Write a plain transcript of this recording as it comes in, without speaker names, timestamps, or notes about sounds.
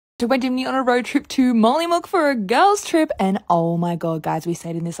took my Dimmy on a road trip to Mollymook for a girls trip, and oh my god, guys, we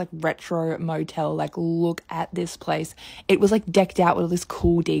stayed in this like retro motel. Like, look at this place. It was like decked out with all this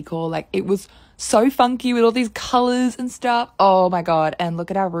cool decor. Like, it was so funky with all these colors and stuff. Oh my god. And look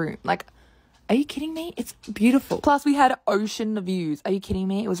at our room. Like, are you kidding me? It's beautiful. Plus, we had ocean views. Are you kidding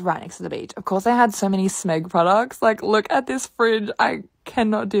me? It was right next to the beach. Of course, I had so many Smeg products. Like, look at this fridge. I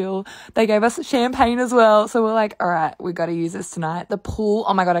cannot deal. They gave us champagne as well. So we're like, all right, we got to use this tonight. The pool.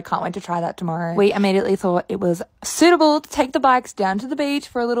 Oh my god, I can't wait to try that tomorrow. We immediately thought it was suitable to take the bikes down to the beach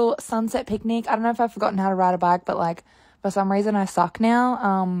for a little sunset picnic. I don't know if I've forgotten how to ride a bike, but like, for some reason I suck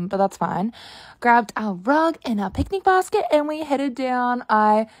now. But that's fine. Grabbed our rug and our picnic basket and we headed down.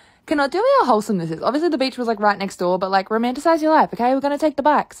 I cannot do how wholesome this is. Obviously the beach was like right next door, but like, romanticize your life, okay? We're going to take the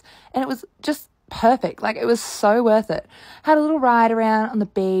bikes. And it was just perfect. Like, it was so worth it. Had a little ride around on the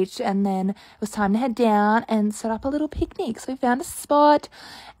beach, and then it was time to head down and set up a little picnic. So we found a spot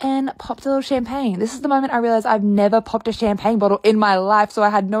and popped a little champagne. This is the moment I realized I've never popped a champagne bottle in my life, so I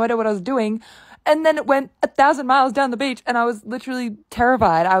had no idea what I was doing. And then it went 1,000 miles down the beach and I was literally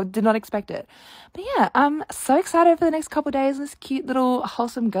terrified. I did not expect it. But yeah, I'm so excited for the next couple of days, this cute little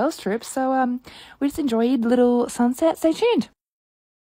wholesome girls trip. So we just enjoyed little sunset. Stay tuned.